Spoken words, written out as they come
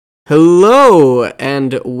Hello,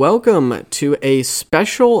 and welcome to a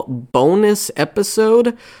special bonus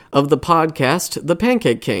episode of the podcast, The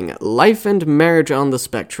Pancake King, Life and Marriage on the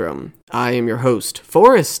Spectrum. I am your host,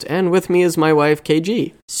 Forrest, and with me is my wife,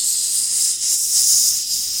 KG. Sup?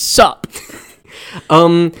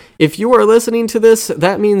 If you are listening to this,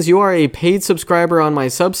 that means you are a paid subscriber on my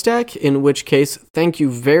Substack, in which case, thank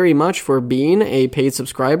you very much for being a paid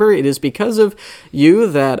subscriber. It is because of you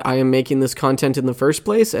that I am making this content in the first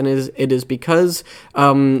place, and it is because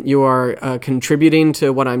you are contributing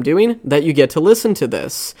to what I'm doing that you get to listen to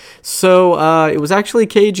this. So it was actually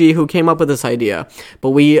KG who came up with this idea,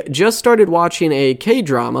 but we just started watching a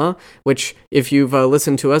K-drama, which if you've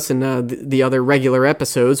listened to us in the other regular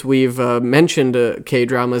episodes, we've mentioned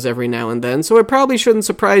K-dramas every now and then, so it probably shouldn't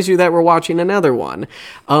surprise you that we're watching another one.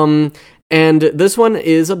 And this one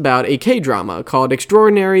is about a K-drama called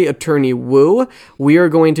Extraordinary Attorney Woo. We are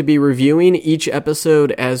going to be reviewing each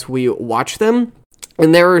episode as we watch them.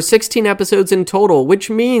 And there are 16 episodes in total, which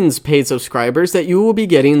means, paid subscribers, that you will be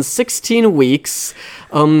getting 16 weeks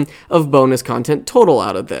of bonus content total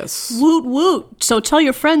out of this. Woot woot. So tell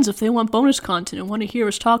your friends if they want bonus content and want to hear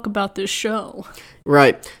us talk about this show.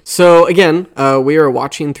 Right. So, again, we are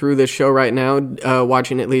watching through this show right now,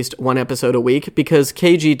 watching at least one episode a week, because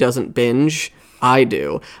KG doesn't binge. I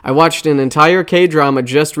do. I watched an entire K-drama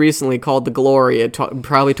just recently called The Glory. It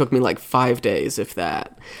probably took me like 5 days, if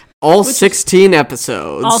that. All 16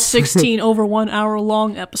 episodes. All 16 over 1 hour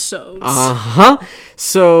long episodes. Uh-huh.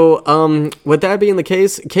 So, with that being the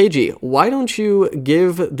case, KG, why don't you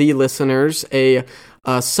give the listeners a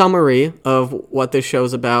summary of what this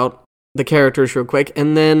show's about, the characters real quick,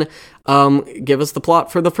 and then give us the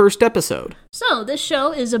plot for the first episode. So, this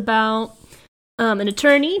show is about an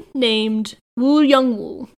attorney named Woo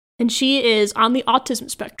Young-woo, and she is on the autism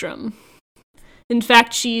spectrum. In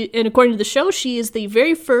fact, according to the show, she is the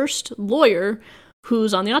very first lawyer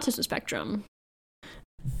who's on the autism spectrum.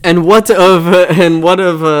 And what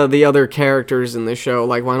of the other characters in the show?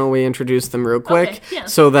 Like, why don't we introduce them real quick,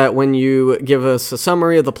 so that when you give us a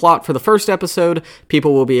summary of the plot for the first episode,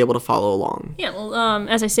 people will be able to follow along. Yeah, well,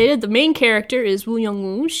 as I stated, the main character is Woo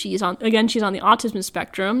Young-woo. She's on the autism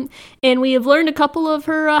spectrum, and we have learned a couple of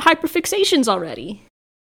her hyperfixations already.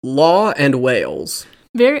 Law and whales.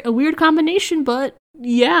 A weird combination, but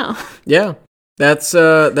yeah. Yeah. Those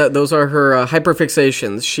are her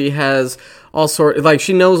hyperfixations. She has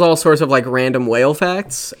she knows all sorts of like random whale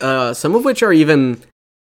facts, some of which are even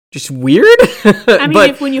just weird. I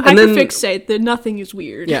mean, when you hyperfixate, then nothing is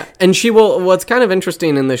weird. Yeah. And what's kind of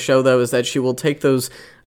interesting in this show though is that she will take those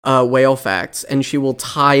whale facts and she will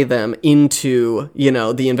tie them into,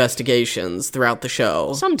 the investigations throughout the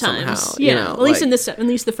show. Sometimes. Somehow, yeah. At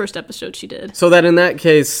least the first episode she did. So that in that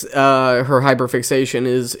case, her hyperfixation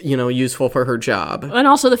is, useful for her job. And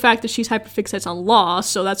also the fact that she's hyperfixates on law,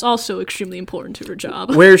 so that's also extremely important to her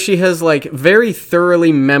job. Where she has very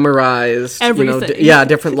thoroughly memorized everything.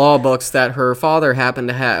 Different law books that her father happened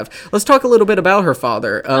to have. Let's talk a little bit about her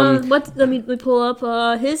father. Let me pull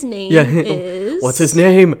up his name. Is What's his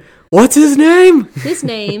name? What's his name? His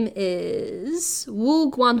name is Woo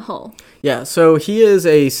Guan-ho. Yeah, so he is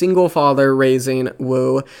a single father raising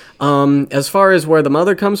Woo. As far as where the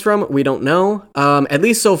mother comes from, we don't know. At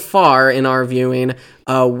least so far in our viewing,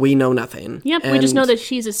 we know nothing. Yep, we just know that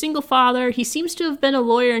she's a single father. He seems to have been a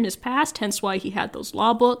lawyer in his past, hence why he had those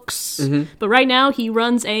law books. Mm-hmm. But right now, he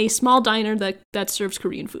runs a small diner that serves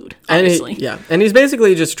Korean food, obviously. And he's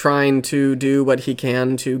basically just trying to do what he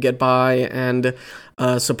can to get by and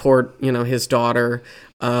support, his daughter.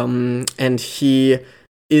 And he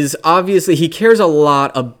cares a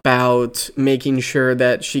lot about making sure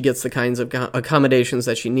that she gets the kinds of accommodations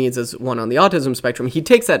that she needs as one on the autism spectrum. He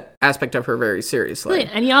takes that aspect of her very seriously.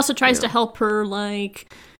 And he also tries to help her,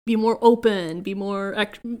 be more open, be able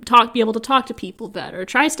to talk to people better.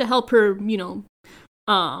 Tries to help her,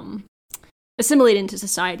 assimilate into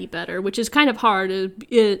society better, which is kind of hard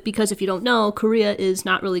because if you don't know, Korea is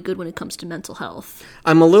not really good when it comes to mental health.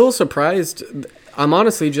 I'm a little surprised. I'm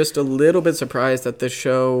honestly just a little bit surprised that this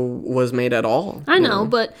show was made at all. I know,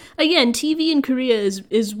 but again, TV in Korea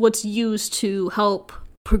is what's used to help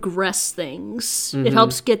progress things. Mm-hmm. It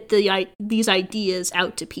helps get these ideas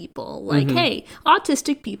out to people. Hey,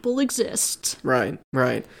 autistic people exist. Right.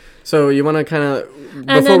 So you want to kind of,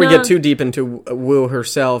 before we get too deep into Woo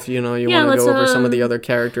herself, you want to go over some of the other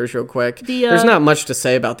characters real quick. There's not much to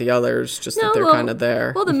say about the others, just that they're kind of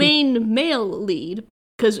there. Well, the main male lead,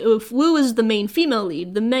 because if Woo is the main female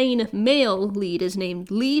lead, the main male lead is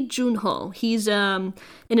named Lee Jun-ho. He's kind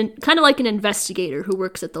of like an investigator who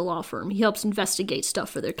works at the law firm. He helps investigate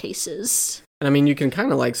stuff for their cases. And I mean, you can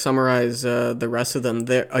kind of like summarize the rest of them.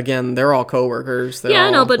 They're all coworkers. Yeah,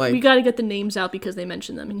 I know, but like... we got to get the names out because they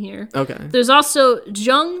mention them in here. Okay. There's also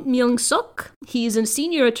Jung Myung-suk. He's a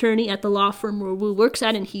senior attorney at the law firm where Woo works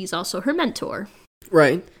at, and he's also her mentor.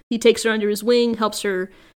 Right. He takes her under his wing, helps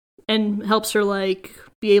her like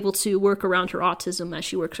be able to work around her autism as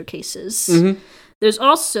she works her cases. Mm-hmm. There's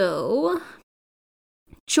also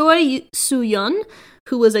Choi Soo-yeon,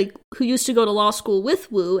 who used to go to law school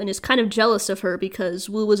with Woo and is kind of jealous of her because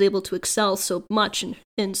Woo was able to excel so much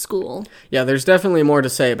in school. Yeah, there's definitely more to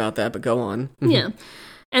say about that, but go on. Yeah.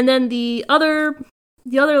 And then the other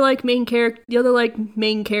main character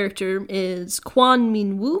is Kwon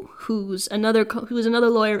Min-woo, who's another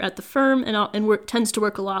lawyer at the firm and tends to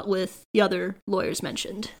work a lot with the other lawyers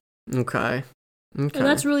mentioned. Okay. And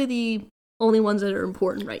that's really the only ones that are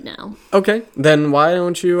important right now. Okay, then why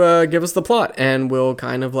don't you give us the plot, and we'll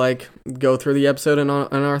kind of like go through the episode and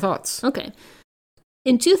our thoughts. Okay.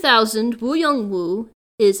 In 2000, Woo Young-woo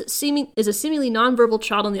is a seemingly nonverbal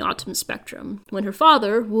child on the autism spectrum. When her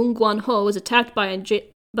father, Woon Gwon-ho, is attacked by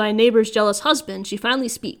a neighbor's jealous husband, she finally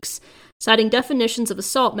speaks, citing definitions of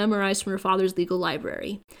assault memorized from her father's legal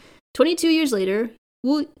library. 22 years later,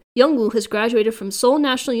 Woo Young-woo has graduated from Seoul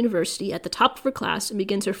National University at the top of her class and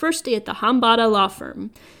begins her first day at the Hambada law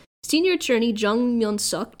firm. Senior attorney Jung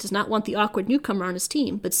Myung-suk does not want the awkward newcomer on his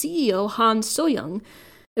team, but CEO Han So-young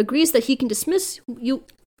agrees that he can dismiss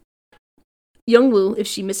Young-woo if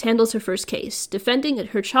she mishandles her first case, defending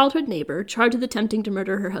her childhood neighbor charged with attempting to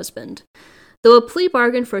murder her husband. Though a plea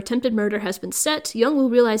bargain for attempted murder has been set, Young-woo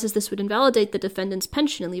realizes this would invalidate the defendant's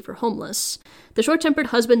pension and leave her homeless. The short-tempered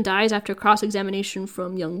husband dies after cross-examination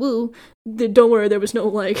from Young-woo. Don't worry, there was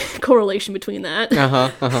no, correlation between that.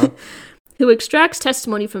 Who extracts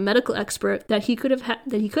testimony from a medical expert that he could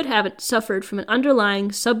have suffered from an underlying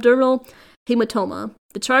subdermal hematoma.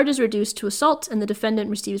 The charge is reduced to assault, and the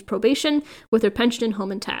defendant receives probation with her pension and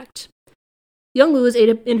home intact. Young-woo is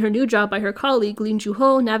aided in her new job by her colleague, Lin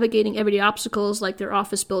Ju-ho, navigating everyday obstacles like their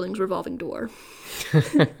office building's revolving door.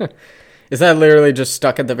 Is that literally just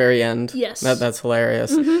stuck at the very end? Yes. That's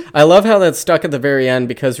hilarious. Mm-hmm. I love how that's stuck at the very end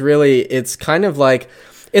because really it's kind of like,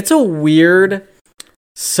 it's a weird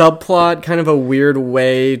subplot, kind of a weird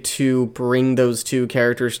way to bring those two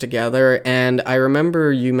characters together. And I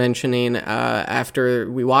remember you mentioning after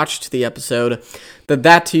we watched the episode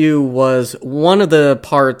that to you was one of the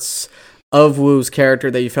parts of Woo's character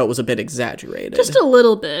that you felt was a bit exaggerated. Just a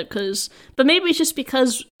little bit, but maybe it's just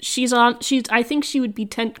because I think she would be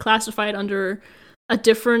classified under a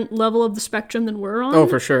different level of the spectrum than we're on. Oh,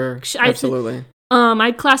 for sure. Absolutely.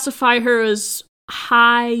 I'd classify her as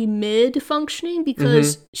high mid functioning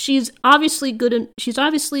because she's obviously she's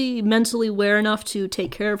obviously mentally aware enough to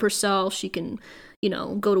take care of herself. She can,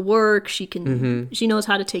 go to work. She can, she knows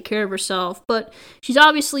how to take care of herself, but she's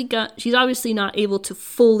obviously not able to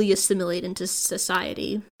fully assimilate into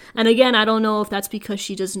society. And again, I don't know if that's because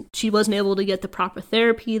she wasn't able to get the proper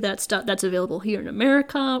therapy that's available here in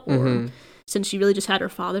America, or since she really just had her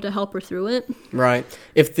father to help her through it. Right.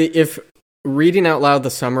 If reading out loud the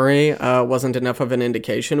summary wasn't enough of an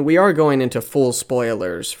indication, we are going into full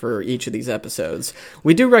spoilers for each of these episodes.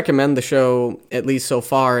 We do recommend the show, at least so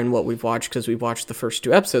far in what we've watched, because we've watched the first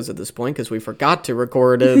 2 episodes at this point, because we forgot to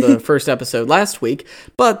record the first episode last week.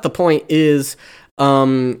 But the point is,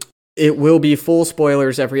 it will be full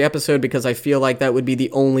spoilers every episode because I feel like that would be the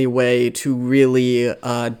only way to really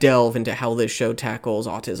delve into how this show tackles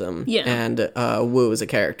autism and Woo as a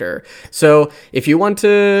character. So if you want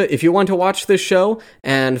to watch this show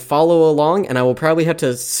and follow along, and I will probably have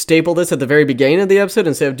to staple this at the very beginning of the episode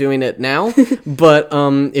instead of doing it now, but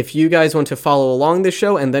if you guys want to follow along this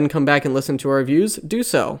show and then come back and listen to our reviews, do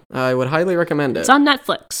so. I would highly recommend it. It's on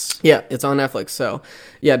Netflix. Yeah, it's on Netflix, so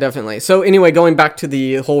yeah, definitely. So anyway, going back to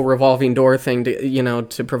the whole revolving door thing,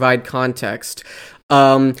 to provide context,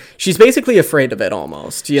 she's basically afraid of it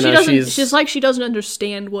almost. She's like she doesn't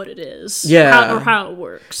understand what it is, yeah, or how it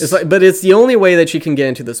works. But it's the only way that she can get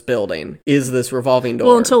into this building is this revolving door.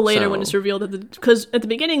 Well, until later when it's revealed because at the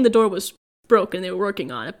beginning the door was broken, they were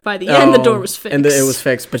working on it. By the end, the door was fixed, and it was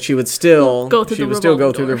fixed, but she would still go through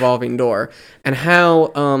the revolving door. And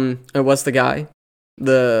how? What's the guy?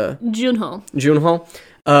 The Junho.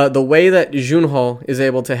 The way that Junho is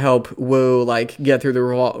able to help Woo get through the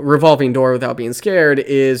revolving door without being scared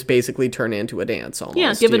is basically turn it into a dance almost.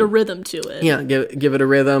 Yeah, give it a rhythm to it. Yeah, give it a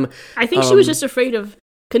rhythm. I think she was just afraid of.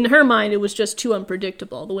 In her mind, it was just too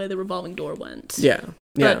unpredictable the way the revolving door went. Yeah.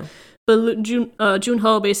 But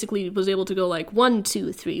Junho basically was able to go 1,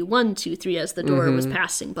 2, 3, 1, 2, 3 as the door was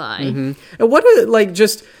passing by. And what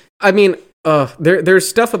There's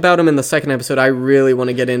stuff about him in the second episode I really want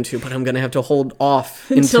to get into, but I'm gonna have to hold off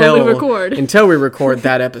until we record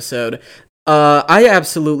that episode. I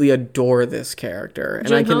absolutely adore this character,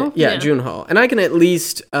 and Junho? Junho, and I can at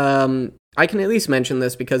least mention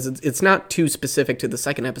this because it's not too specific to the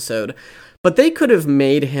second episode, but they could have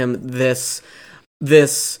made him this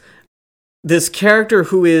character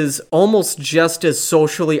who is almost just as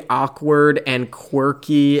socially awkward and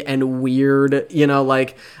quirky and weird,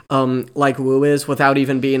 like Wu is, without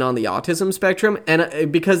even being on the autism spectrum.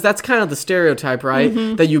 And because that's kind of the stereotype, right?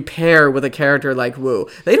 Mm-hmm. That you pair with a character like Wu.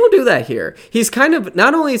 They don't do that here. He's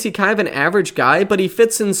not only is he kind of an average guy, but he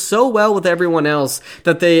fits in so well with everyone else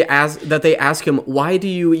that they ask him, why do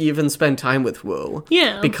you even spend time with Wu?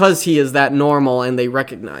 Yeah. Because he is that normal, and they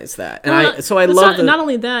recognize that. And not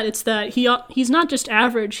only that, it's that he's not just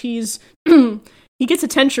average, he's he gets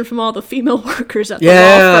attention from all the female workers at the law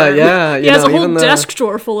firm. Yeah, he has a whole desk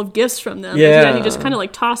drawer full of gifts from them. Yeah. He just kind of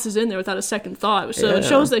like tosses in there without a second thought. So it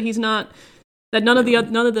shows that he's not, that none of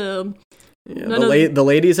the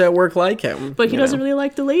ladies at work like him. But he doesn't really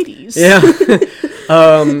like the ladies. Yeah.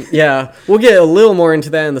 We'll get a little more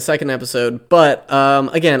into that in the second episode, but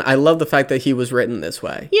again, I love the fact that he was written this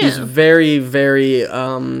way. Yeah. He's very, very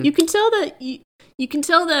you can tell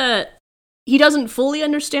that he doesn't fully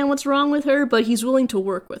understand what's wrong with her, but he's willing to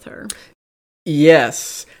work with her.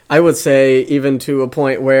 Yes. I would say even to a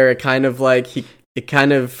point where it kind of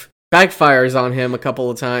backfires on him a couple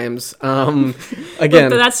of times. Again,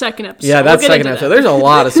 but that's second episode. Yeah, that's second episode. There's a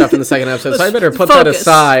lot of stuff in the second episode, so I better put that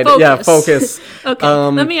aside. Focus. Yeah, focus. Okay,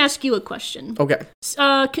 let me ask you a question. Okay.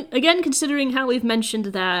 Again, considering how we've mentioned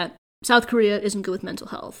that South Korea isn't good with mental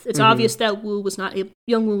health, it's obvious that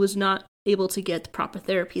young Wu was not able to get the proper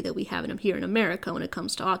therapy that we have here in America when it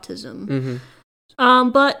comes to autism. Mm-hmm.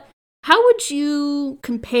 But how would you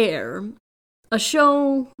compare a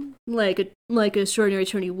show like Extraordinary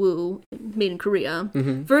Attorney Wu, made in Korea,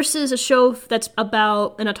 mm-hmm. versus a show that's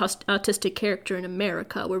about an autistic character in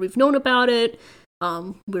America, where we've known about it,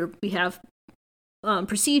 where we have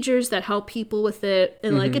procedures that help people with it,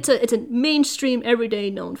 and mm-hmm. it's a mainstream,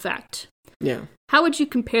 everyday known fact. Yeah. How would you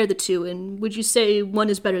compare the two, and would you say one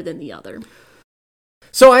is better than the other?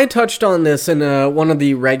 So I touched on this in one of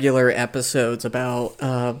the regular episodes about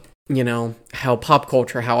how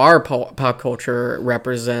our pop culture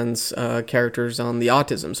represents characters on the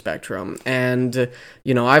autism spectrum. And,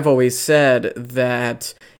 I've always said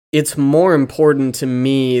that it's more important to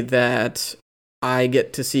me that I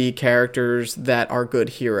get to see characters that are good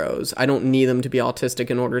heroes. I don't need them to be autistic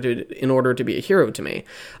in order to be a hero to me.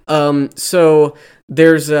 So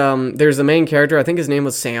there's the main character. I think his name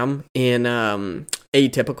was Sam in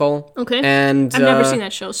Atypical. Okay. And I've never seen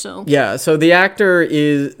that show, so yeah. So the actor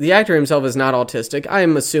himself is not autistic.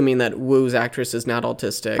 I'm assuming that Wu's actress is not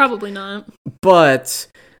autistic. Probably not. But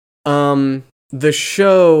the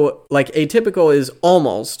show, like Atypical, is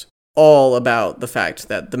almost all about the fact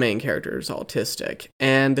that the main character is autistic.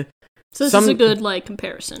 And so this is a good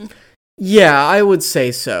comparison. Yeah, I would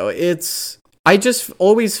say so. I just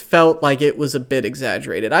always felt like it was a bit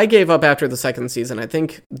exaggerated. I gave up after the second season. I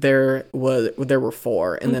think there were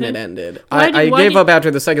 4, and then it ended. I gave up after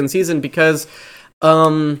the second season because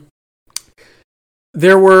there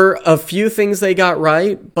were a few things they got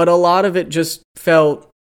right, but a lot of it just felt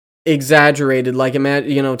exaggerated. Like,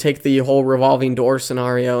 imagine, take the whole revolving door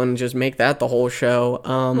scenario and just make that the whole show.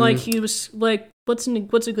 He was like, what's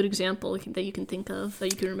a good example that you can think of,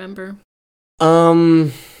 that you can remember?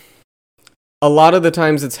 A lot of the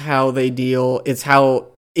times it's how they deal. It's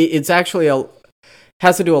actually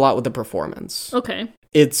has to do a lot with the performance. Okay.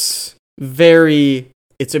 It's very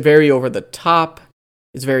over the top.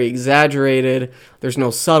 It's very exaggerated. There's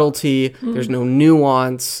no subtlety. There's no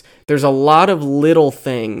nuance. There's a lot of little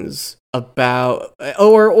things about,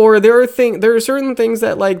 or there are certain things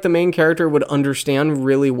that the main character would understand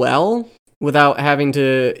really well without having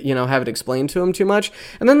to, have it explained to him too much.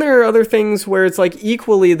 And then there are other things where it's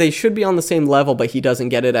equally they should be on the same level, but he doesn't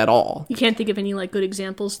get it at all. You can't think of any good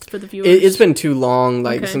examples for the viewers? It's been too long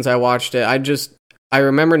since I watched it. I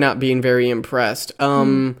remember not being very impressed.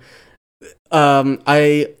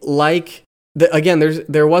 I like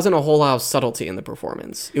there wasn't a whole lot of subtlety in the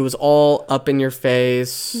performance. It was all up in your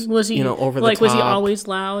face. Was he over the top? Was he always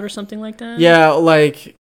loud or something like that? Yeah,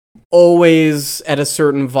 always at a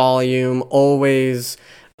certain volume, always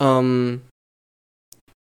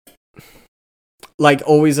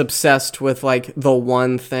always obsessed with the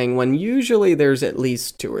one thing, when usually there's at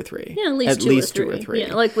least 2 or 3. Yeah, at least two or three.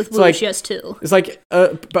 Yeah, with Wu, she has 2. It's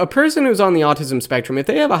a person who's on the autism spectrum, if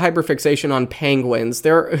they have a hyperfixation on penguins,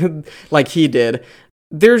 they're he did,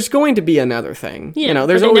 there's going to be another thing. Yeah, you know, but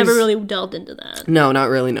there's they always... never really delved into that. No, not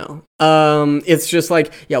really, no. It's just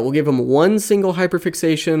like, yeah, we'll give him one single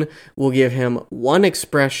hyperfixation, we'll give him one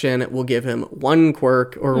expression, we'll give him one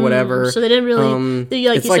quirk or whatever. So they didn't really,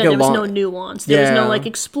 like you said, there was no nuance. There was no, like,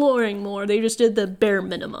 exploring more. They just did the bare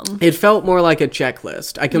minimum. It felt more like a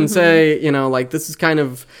checklist. I can say, you know, like, this is kind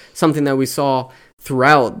of something that we saw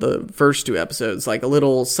throughout the first 2 episodes, like a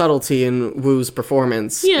little subtlety in Wu's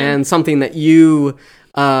performance, and something that you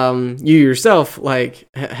yourself like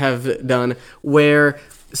have done, where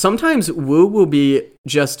sometimes Wu will be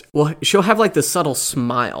just, well, she'll have like this subtle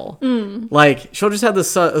smile, like she'll just have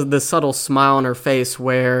this subtle smile on her face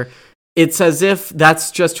where it's as if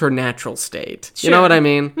that's just her natural state. Sure. You know what I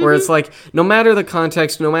mean? Where it's like, no matter the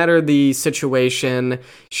context, no matter the situation,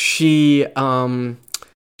 she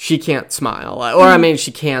can't smile, or I mean,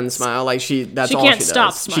 she can smile. Like that's all she does.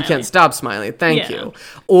 Stop smiling. She can't stop smiling. Thank you.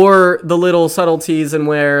 Or the little subtleties in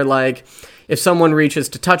where, like, if someone reaches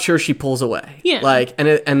to touch her, she pulls away. Yeah. Like,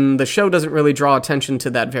 and the show doesn't really draw attention to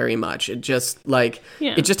that very much. It just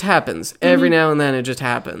it just happens every now and then. It just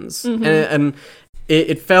happens, and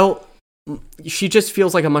it felt. She just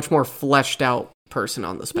feels like a much more fleshed out person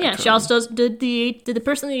on the spectrum. Yeah. She also does. Did the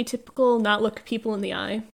person atypical not look people in the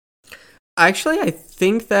eye? Actually, I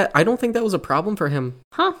don't think that was a problem for him.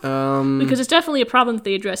 Huh? Because it's definitely a problem that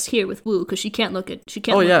they address here with Wu, because she can't look at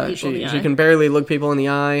people in the eye. She can barely look people in the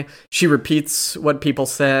eye. She repeats what people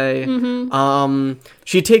say.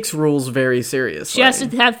 She takes rules very seriously. She has to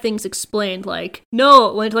have things explained, like,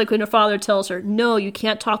 no, when her father tells her, no, you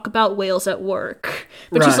can't talk about whales at work.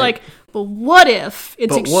 But she's like, but what if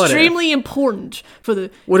it's extremely important for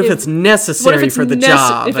the... What if it's necessary for the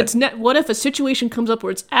job? What if a situation comes up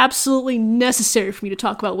where it's absolutely necessary for me to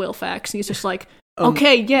talk about whale facts? And he's just like,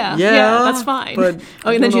 okay, yeah, that's fine. But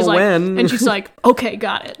and then she's like, and she's like, okay,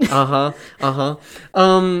 got it.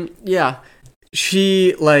 Yeah.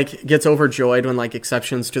 She, like, gets overjoyed when, like,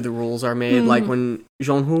 exceptions to the rules are made, like when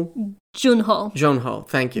Junho,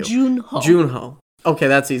 thank you. Junho. Okay,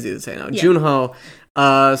 that's easy to say now. Yeah. Junho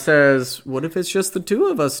says, what if it's just the 2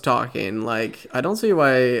 of us talking? Like, I don't see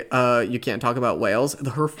why you can't talk about whales.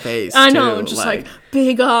 Her face, I know, just like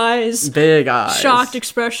big eyes. Shocked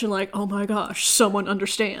expression, like, oh my gosh, someone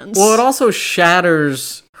understands. Well, it also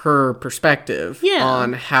shatters her perspective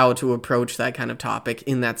on how to approach that kind of topic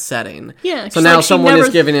in that setting. Yeah. So now someone is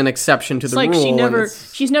giving an exception to the rule.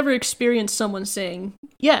 She's never experienced someone saying,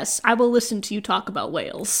 yes, I will listen to you talk about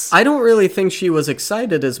whales. I don't really think she was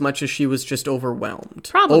excited as much as she was just overwhelmed.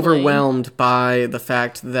 Probably. Overwhelmed by the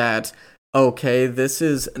fact that, okay, this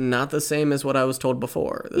is not the same as what I was told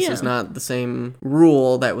before. This is not the same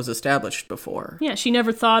rule that was established before. Yeah, she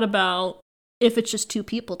never thought about if it's just 2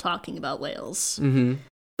 people talking about whales.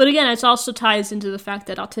 But again, it also ties into the fact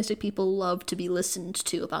that autistic people love to be listened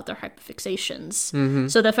to about their hyperfixations.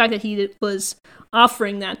 So the fact that he was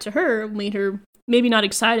offering that to her made her maybe not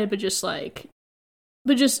excited, but just I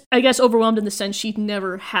guess overwhelmed in the sense she'd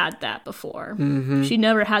never had that before. She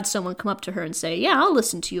never had someone come up to her and say, yeah, I'll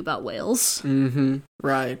listen to you about whales.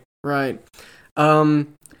 Right.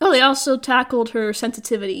 They also tackled her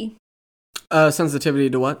sensitivity. Sensitivity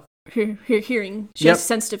to what? Her hearing. She has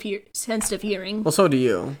sensitive hearing. Well, so do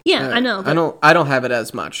you. Yeah, I know. I don't have it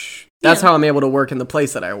as much. That's how I'm able to work in the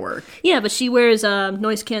place that I work. Yeah, but she wears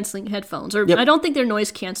noise canceling headphones. I don't think they're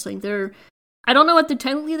noise canceling. I don't know what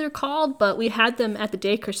they're called, but we had them at the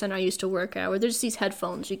daycare center I used to work at, where there's these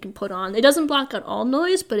headphones you can put on. It doesn't block out all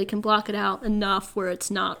noise, but it can block it out enough where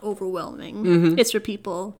it's not overwhelming. It's for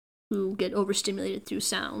people who get overstimulated through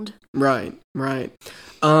sound. Right.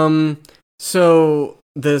 So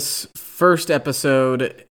this first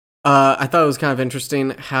episode, I thought it was kind of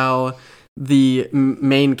interesting how the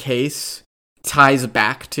main case ties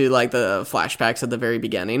back to, like, the flashbacks at the very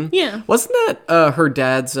beginning. Yeah. Wasn't that her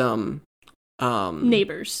dad's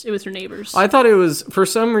neighbors? It was her neighbors. I thought it was, for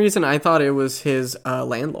some reason, I thought it was his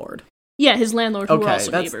landlord. Yeah, his landlord, who were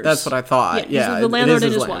also neighbors. That's what I thought. Yeah, the landlord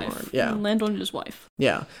and his wife. Yeah. The landlord and his wife.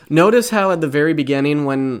 Yeah. Notice how at the very beginning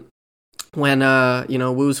when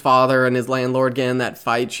Wu's father and his landlord get in that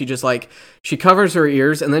fight, she covers her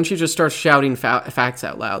ears and then she just starts shouting facts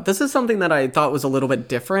out loud. This is something that I thought was a little bit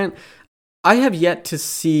different. I have yet to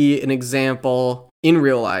see an example in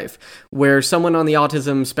real life where someone on the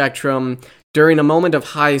autism spectrum, during a moment of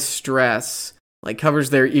high stress, like,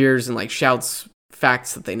 covers their ears and, like, shouts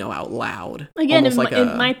facts that they know out loud. Again, it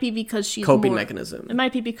might be because she's coping mechanism. It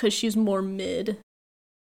might be because she's more mid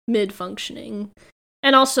functioning.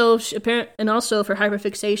 And also, for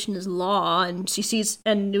hyperfixation is law, and she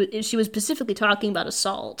was specifically talking about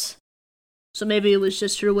assault. So maybe it was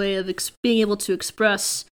just her way of being able to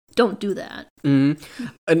express don't do that.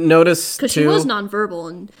 Notice because she was nonverbal,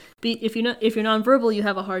 and if you're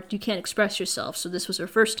nonverbal, you can't express yourself. So this was her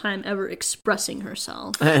first time ever expressing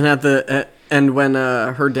herself. And when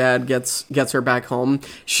her dad gets her back home,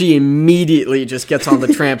 she immediately just gets on the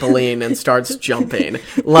trampoline and starts jumping,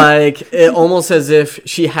 like almost as if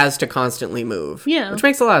she has to constantly move. Yeah, which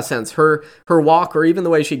makes a lot of sense. Her walk, or even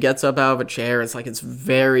the way she gets up out of a chair, it's like it's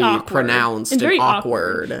very pronounced and very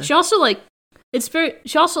awkward. She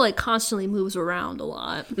also constantly moves around a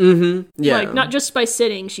lot. Yeah. Like, not just by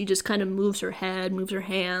sitting, she just kind of moves her head, moves her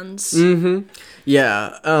hands.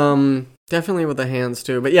 Yeah. Definitely with the hands,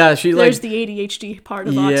 too. But yeah, there's the ADHD part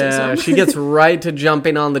of autism. Yeah, she gets right to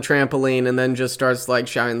jumping on the trampoline and then just starts, like,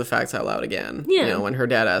 shouting the facts out loud again. Yeah. You know, when her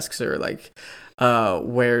dad asks her, like,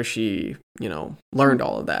 where she, learned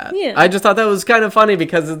all of that. Yeah. I just thought that was kind of funny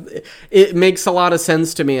because it makes a lot of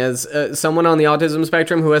sense to me as someone on the autism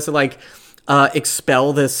spectrum who has to, like,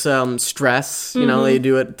 expel this stress. They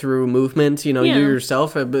do it through movement. You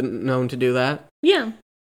yourself have been known to do that. Yeah.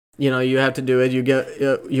 You have to do it.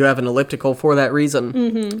 You have an elliptical for that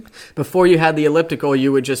reason. Before you had the elliptical,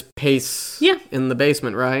 you would just pace in the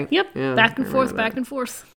basement, right? Yep. Yeah, back and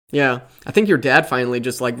forth. Yeah. I think your dad finally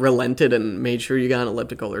just like relented and made sure you got an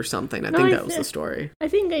elliptical or something. I think that was the story. I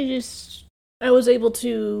think I was able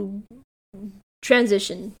to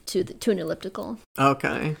transition to an elliptical.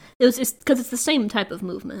 Okay. It's because it's the same type of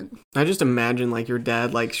movement. I just imagine like your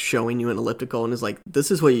dad like showing you an elliptical and is like, "This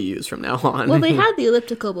is what you use from now on." Well, they had the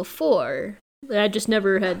elliptical before. I just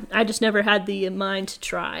never had the mind to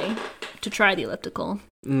try the elliptical.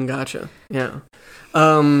 Gotcha. Yeah.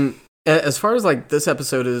 As far as like this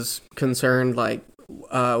episode is concerned, like,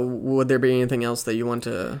 would there be anything else that you want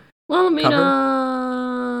to? Well, I mean,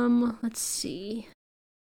 cover? Let's see.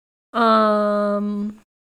 I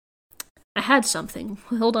had something.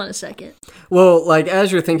 Hold on a second. Well, like,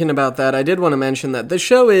 as you're thinking about that, I did want to mention that the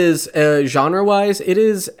show is, genre-wise, it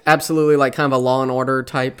is absolutely, like, kind of a Law and Order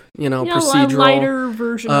type, procedural. A lighter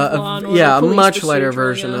version of Law and Order. Yeah, a much lighter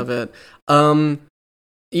version of it.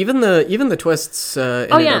 Even the twists in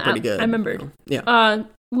it are pretty good. I remembered. Yeah.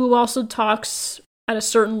 Wu also talks at a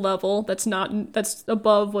certain level that's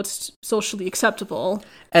above what's socially acceptable.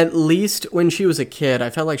 At least when she was a kid, I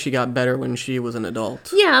felt like she got better when she was an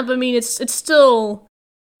adult. Yeah, but I mean, it's still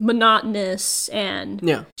monotonous,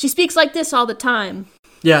 and she speaks like this all the time.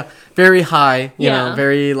 Yeah, very high, you know,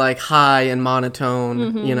 very like high and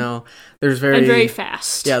monotone, there's and very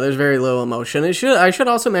fast. Yeah, there's very little emotion. I should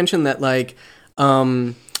also mention that, like,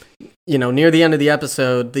 near the end of the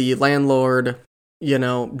episode, the landlord,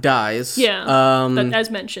 dies. Yeah, but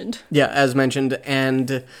as mentioned. Yeah, as mentioned,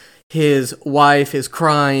 and his wife is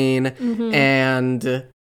crying, and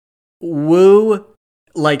Wu,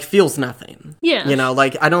 like, feels nothing. Yeah.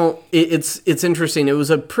 Like, it's interesting. It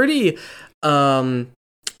was a pretty,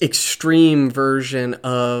 extreme version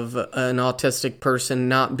of an autistic person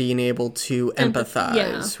not being able to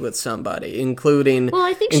empathize with somebody, including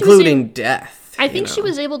death. I think she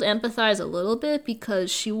was able to empathize a little bit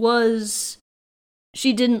because she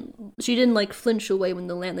didn't like flinch away when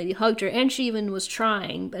the landlady hugged her, and she even was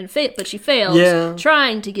trying but she failed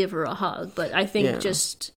trying to give her a hug. But I think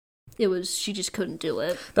she just couldn't do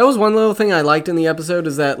it. That was one little thing I liked in the episode,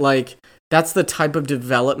 is that, like, that's the type of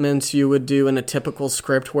development you would do in a typical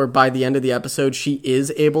script, where by the end of the episode, she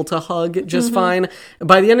is able to hug just fine.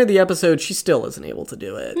 By the end of the episode, she still isn't able to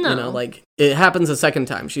do it. No. Like, it happens a second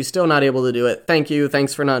time. She's still not able to do it. Thank you.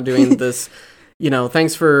 Thanks for not doing this.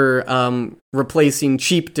 Thanks for replacing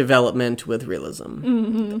cheap development with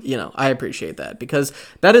realism. I appreciate that, because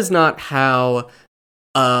that is not how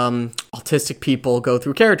autistic people go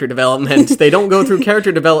through character development. They don't go through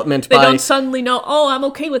character development they don't suddenly know, I'm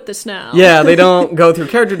okay with this now. Yeah, they don't go through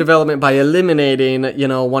character development by eliminating,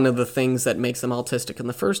 one of the things that makes them autistic in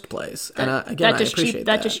the first place. And I appreciate that.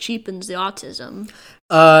 That just cheapens the autism.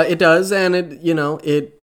 It does, and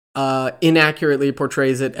it inaccurately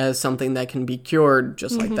portrays it as something that can be cured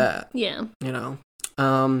just like that. Yeah.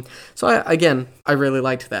 So I really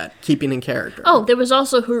liked that, keeping in character. Oh, there was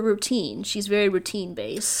also her routine. She's very routine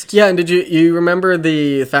based. Yeah, and did you remember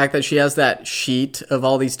the fact that she has that sheet of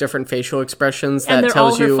all these different facial expressions that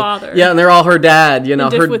tells you? And they're all her father. Yeah, and they're all her dad.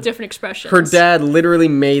 With different expressions. Her dad literally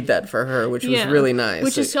made that for her, which was really nice.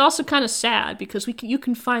 Which is also kind of sad, because you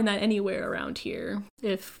can find that anywhere around here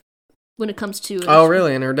when it comes to... Oh,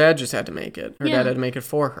 really? And her dad just had to make it. Her dad had to make it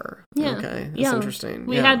for her. Yeah. Okay, that's interesting.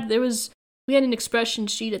 We we had an expression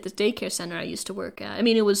sheet at the daycare center I used to work at. I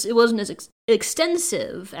mean, it wasn't as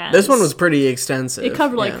extensive as... This one was pretty extensive. It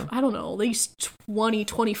covered, I don't know, at least 20,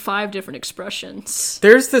 25 different expressions.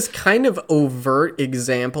 There's this kind of overt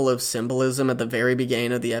example of symbolism at the very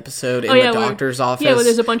beginning of the episode in the doctor's office. Yeah, where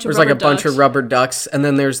there's a bunch of bunch of rubber ducks, and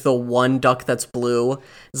then there's the one duck that's blue.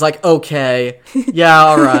 It's like, okay, yeah,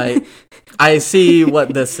 all right. I see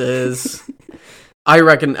what this is. I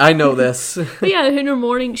reckon I know this. But yeah, in her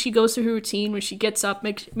morning, she goes through her routine when she gets up,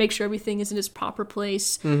 make sure everything is in its proper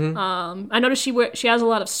place. Mm-hmm. I noticed she has a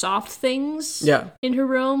lot of soft things in her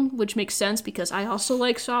room, which makes sense because I also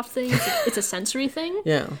like soft things. It's a sensory thing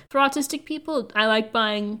for autistic people. I like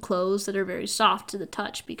buying clothes that are very soft to the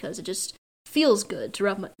touch because it just feels good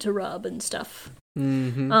to rub and stuff.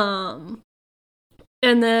 Mm-hmm.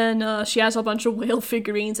 And then she has a bunch of whale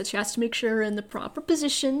figurines that she has to make sure are in the proper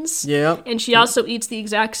positions. Yeah. And she also eats the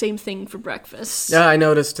exact same thing for breakfast. Yeah, I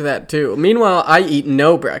noticed that too. Meanwhile, I eat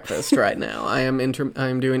no breakfast right now. I am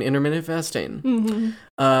doing intermittent fasting,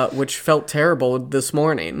 which felt terrible this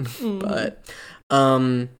morning. But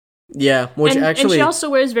yeah, which actually... And she also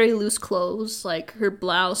wears very loose clothes, like her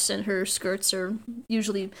blouse and her skirts are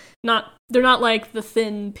usually not... They're not like the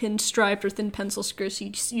thin pinstriped or thin pencil skirts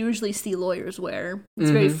you usually see lawyers wear. It's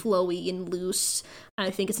very flowy and loose.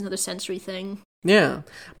 I think it's another sensory thing. Yeah,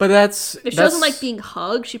 but that's... If she doesn't like being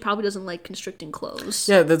hugged, she probably doesn't like constricting clothes.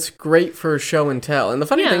 Yeah, that's great for show and tell. And the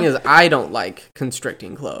funny thing is, I don't like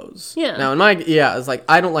constricting clothes. Yeah. Now, it's like,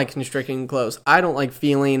 I don't like constricting clothes. I don't like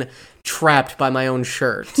feeling trapped by my own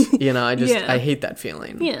shirt. I hate that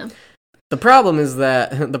feeling. Yeah. The problem is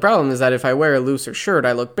that if I wear a looser shirt,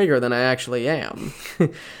 I look bigger than I actually am.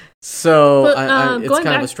 So it's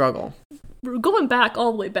kind of a struggle. Going back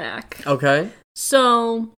all the way back. Okay.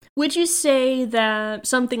 So, would you say that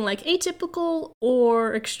something like Atypical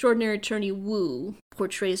or Extraordinary Attorney Woo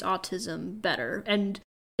portrays autism better? And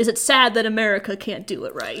is it sad that America can't do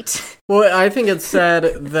it right? Well, I think it's sad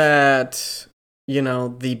that,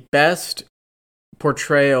 the best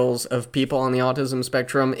portrayals of people on the autism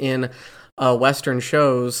spectrum in Western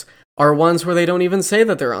shows are ones where they don't even say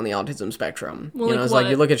that they're on the autism spectrum. Well, it's like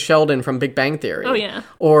you look at Sheldon from Big Bang Theory. Oh, yeah.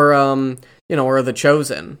 Or, or The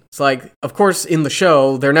Chosen. It's like, of course, in the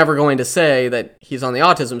show, they're never going to say that he's on the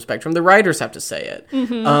autism spectrum. The writers have to say it.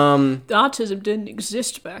 Mm-hmm. The autism didn't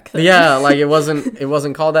exist back then. Yeah, like it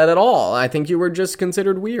wasn't called that at all. I think you were just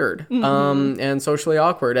considered weird and socially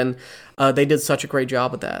awkward. And they did such a great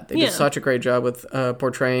job with that. They did such a great job with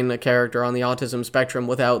portraying a character on the autism spectrum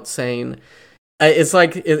without saying... It's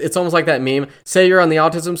like it's almost like that meme. Say you're on the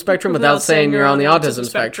autism spectrum without saying you're on the autism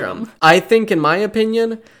spectrum. I think, in my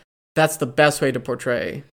opinion, that's the best way to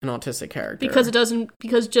portray an autistic character.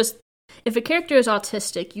 Because just if a character is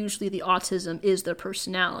autistic, usually the autism is their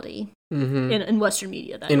personality in Western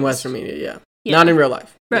media. Western media, yeah, not in real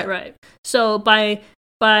life. Right. So by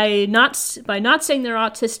not saying they're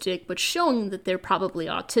autistic, but showing that they're probably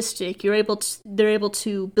autistic, they're able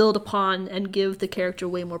to build upon and give the character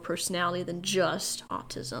way more personality than just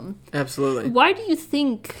autism. Absolutely. Why do you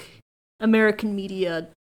think American media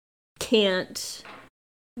can't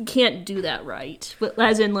do that right?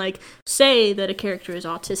 As in, like, say that a character is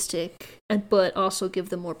autistic, but also give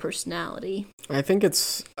them more personality. I think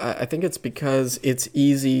it's because it's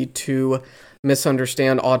easy to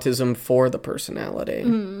misunderstand autism for the personality.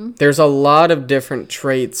 There's a lot of different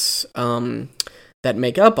traits that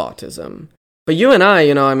make up autism. But you and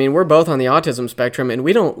I, we're both on the autism spectrum, and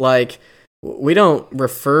we don't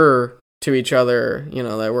refer to each other,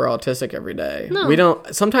 that we're autistic every day. No.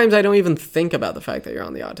 Sometimes I don't even think about the fact that you're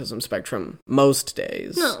on the autism spectrum most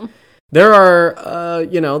days. No. There are,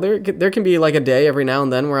 there can be like a day every now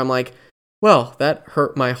and then where I'm like, well, that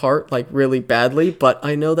hurt my heart, like, really badly, but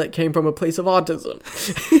I know that came from a place of autism.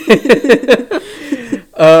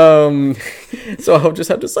 So I'll just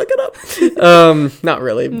have to suck it up. Not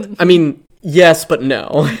really. I mean, yes, but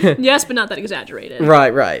no. Yes, but not that exaggerated.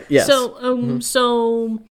 Right, yes.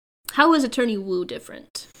 So how is Attorney Woo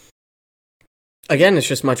different? Again, it's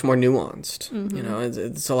just much more nuanced.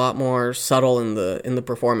 It's a lot more subtle in the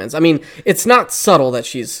performance. I mean, it's not subtle that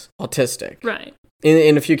she's autistic. Right.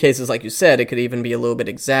 In a few cases, like you said, it could even be a little bit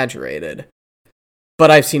exaggerated.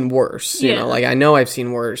 But I've seen worse. I know I've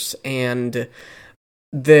seen worse, and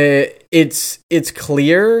it's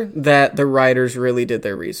clear that the writers really did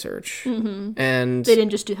their research, and they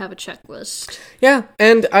didn't just have a checklist. Yeah,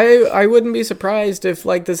 and I wouldn't be surprised if,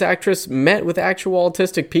 like, this actress met with actual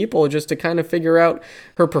autistic people just to kind of figure out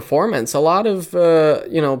her performance. A lot of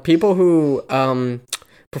people who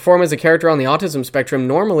perform as a character on the autism spectrum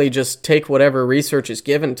normally just take whatever research is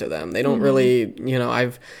given to them. They don't really,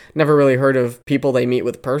 I've never really heard of people they meet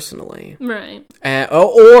with personally. Right.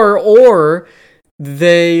 Or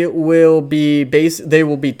they will be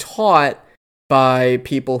taught by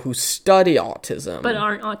people who study autism but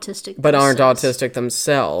aren't autistic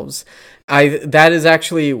themselves. That is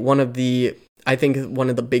actually one of the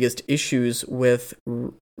biggest issues with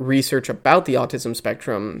research about the autism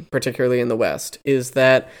spectrum, particularly in the West, is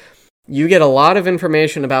that you get a lot of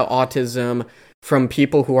information about autism from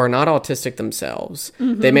people who are not autistic themselves.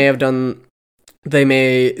 They have done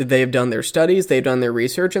their studies, they've done their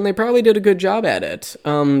research, and they probably did a good job at it,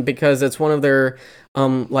 because it's one of their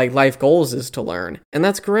life goals is to learn, and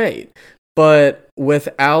that's great. But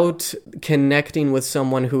without connecting with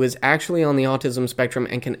someone who is actually on the autism spectrum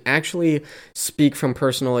and can actually speak from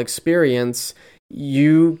personal experience,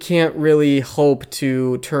 you can't really hope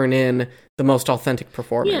to turn in the most authentic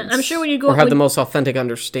performance. Yeah, I'm sure when you go... Or have the most authentic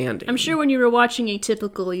understanding. I'm sure when you were watching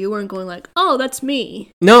Atypical, you weren't going like, oh, that's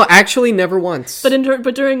me. No, actually never once. But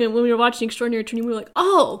when we were watching Extraordinary Attorney, we were like,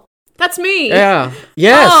 oh, that's me. Yeah.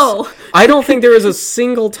 Yes. Oh. I don't think there was a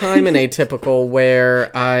single time in Atypical where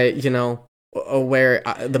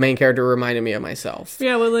the main character reminded me of myself.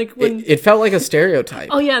 Yeah, well, like when... It felt like a stereotype.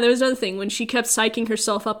 Oh, yeah, there was another thing. When she kept psyching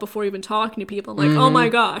herself up before even talking to people, I'm like, oh my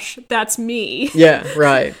gosh, that's me. Yeah,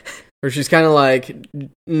 right. Where she's kind of like,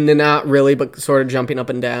 not really, but sort of jumping up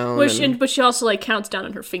and down. But she also like counts down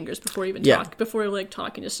on her fingers before even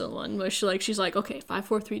talking to someone. Where she's like, okay, 5,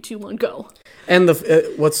 4, 3, 2, 1, go. And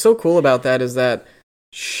what's so cool about that is that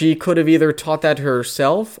she could have either taught that to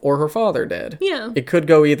herself or her father did. Yeah, it could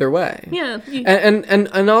go either way. Yeah,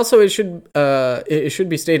 and also it should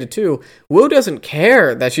be stated too. Wu doesn't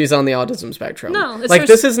care that she's on the autism spectrum. No,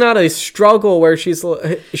 this is not a struggle where she's not.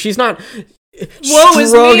 Woe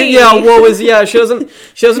is me. Yeah, she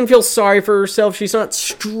doesn't feel sorry for herself. She's not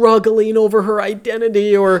struggling over her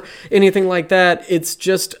identity or anything like that. It's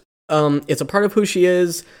just it's a part of who she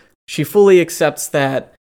is. She fully accepts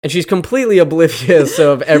that, and she's completely oblivious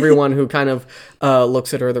of everyone who kind of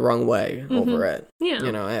looks at her the wrong way over it.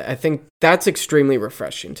 Yeah. I think that's extremely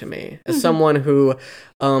refreshing to me as someone who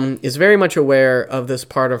is very much aware of this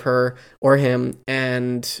part of her or him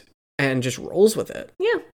and just rolls with it.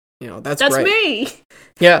 Yeah. That's great. That's me.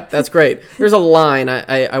 Yeah, that's great. There's a line,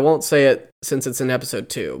 I won't say it since it's in episode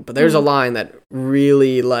 2, but there's a line that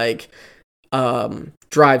really,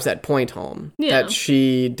 drives that point home. Yeah. That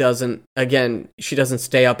she doesn't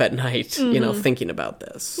stay up at night, thinking about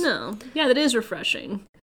this. No. Yeah, that is refreshing.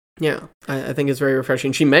 Yeah, I think it's very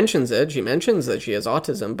refreshing. She mentions it. She mentions that she has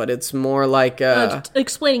autism, but it's more like...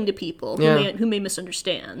 explaining to people who may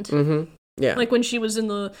misunderstand. Mm-hmm. Yeah. Like when she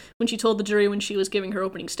told the jury when she was giving her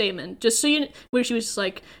opening statement, where she was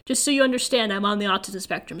like, just so you understand, I'm on the autism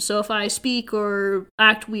spectrum. So if I speak or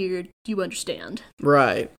act weird, you understand.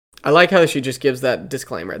 Right. I like how she just gives that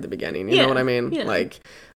disclaimer at the beginning. You know what I mean? Yeah.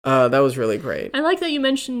 That was really great. I like that you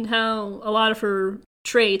mentioned how a lot of her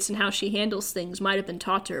traits and how she handles things might have been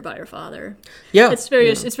taught to her by her father. Yeah. It's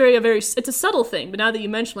a subtle thing, but now that you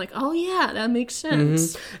mention, like, oh yeah, that makes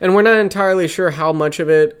sense. Mm-hmm. And we're not entirely sure how much of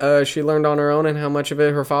it she learned on her own and how much of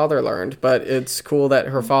it her father learned, but it's cool that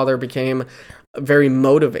her father became very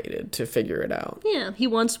motivated to figure it out. Yeah, he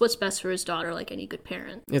wants what's best for his daughter, like any good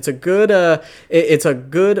parent. It's a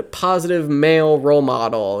good positive male role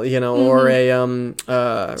model, or a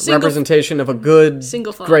representation of a good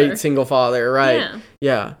great single father, right?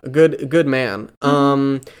 Yeah, a good man.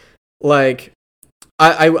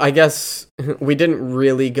 I guess we didn't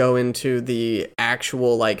really go into the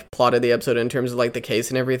actual plot of the episode in terms of the case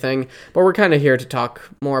and everything, but we're kind of here to talk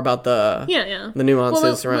more about the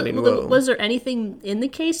nuances surrounding Wu. Was there anything in the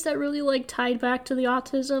case that really tied back to the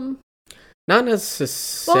autism? Not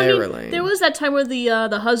necessarily. Well, I mean, there was that time where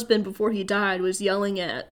the husband before he died was yelling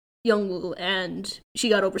at Young-woo and she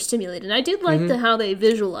got overstimulated. And I did like how they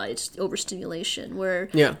visualized overstimulation, where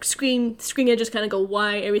screen edges kind of go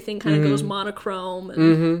white, everything kind of goes monochrome.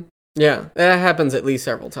 And... Yeah, that happens at least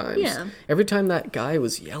several times. Yeah. Every time that guy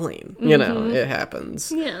was yelling, it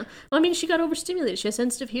happens. Yeah. Well, I mean, she got overstimulated. She has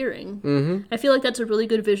sensitive hearing. I feel like that's a really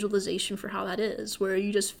good visualization for how that is, where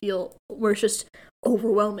you just feel, where it's just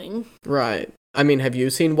overwhelming. Right. I mean, have you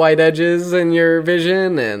seen white edges in your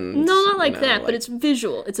vision? And no, not like that, but it's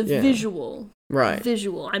visual. It's a visual. Right.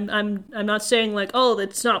 Visual. I'm not saying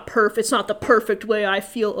it's not perfect. It's not the perfect way I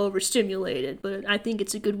feel overstimulated, but I think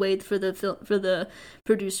it's a good way for the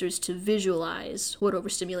producers to visualize what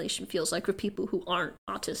overstimulation feels like for people who aren't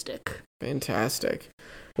autistic. Fantastic.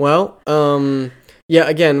 Well, Yeah,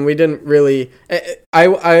 again, we didn't really.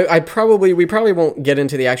 We probably won't get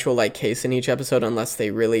into the actual like case in each episode unless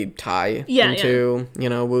they really tie into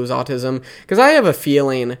Wu's autism. Because I have a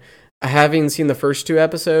feeling, having seen the first 2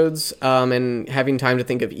 episodes, and having time to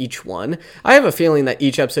think of each one, I have a feeling that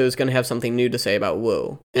each episode is going to have something new to say about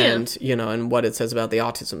Wu, and and what it says about the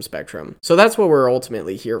autism spectrum. So that's what we're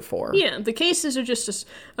ultimately here for. Yeah, the cases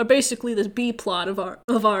are basically this B plot of our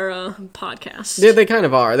podcast. Yeah, they kind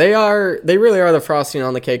of are. They really are the frosting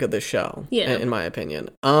on the cake of this show. Yeah, in my opinion.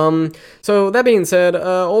 So that being said,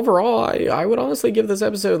 overall, I would honestly give this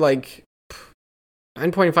episode like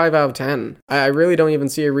 9.5 out of 10. I really don't even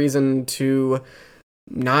see a reason to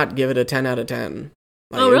not give it a 10 out of 10.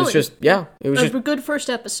 Like, really? It was just a good first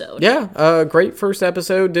episode. Yeah, great first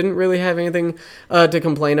episode. Didn't really have anything to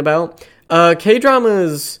complain about.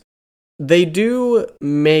 K-dramas, they do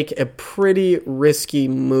make a pretty risky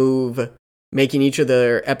move making each of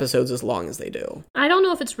their episodes as long as they do. I don't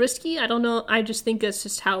know if it's risky. I don't know. I just think that's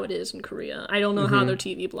just how it is in Korea. I don't know how their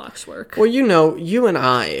TV blocks work. Well, you and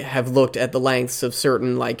I have looked at the lengths of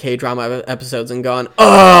certain like K-drama episodes and gone,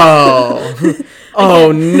 oh,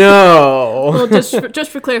 oh no. Well,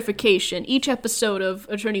 just for clarification, each episode of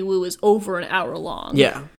Attorney Wu is over an hour long.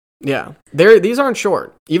 Yeah. These aren't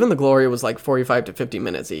short. Even The Glory was like 45 to 50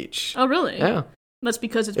 minutes each. Oh, really? Yeah. That's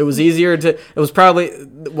because it was probably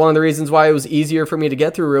one of the reasons why it was easier for me to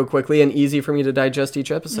get through real quickly and easy for me to digest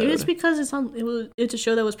each episode. Maybe it's because it's a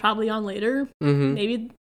show that was probably on later. Mm-hmm.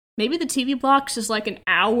 Maybe the TV blocks is like an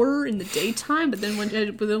hour in the daytime, but then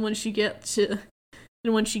when she get to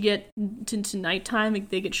nighttime,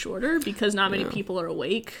 they get shorter because not many people are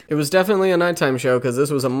awake. It was definitely a nighttime show because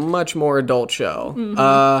this was a much more adult show.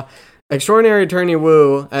 Mm-hmm. Extraordinary Attorney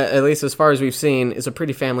Wu, at least as far as we've seen, is a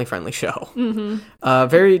pretty family-friendly show. Mm-hmm.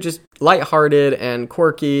 Very just lighthearted and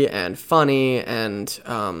quirky and funny and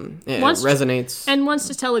resonates. And wants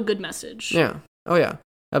to tell a good message. Yeah. Oh, yeah.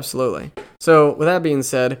 Absolutely. So, with that being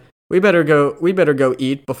said, we better go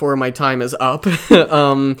eat before my time is up.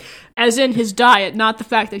 As in his diet, not the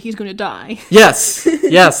fact that he's going to die. Yes,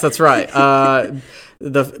 that's right.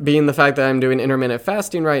 Being the fact that I'm doing intermittent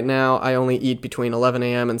fasting right now, I only eat between 11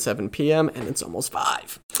 a.m. and 7 p.m., and it's almost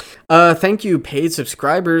 5. Thank you, paid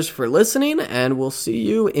subscribers, for listening, and we'll see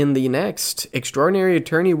you in the next Extraordinary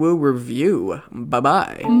Attorney Wu review.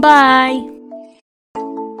 Bye-bye. Bye.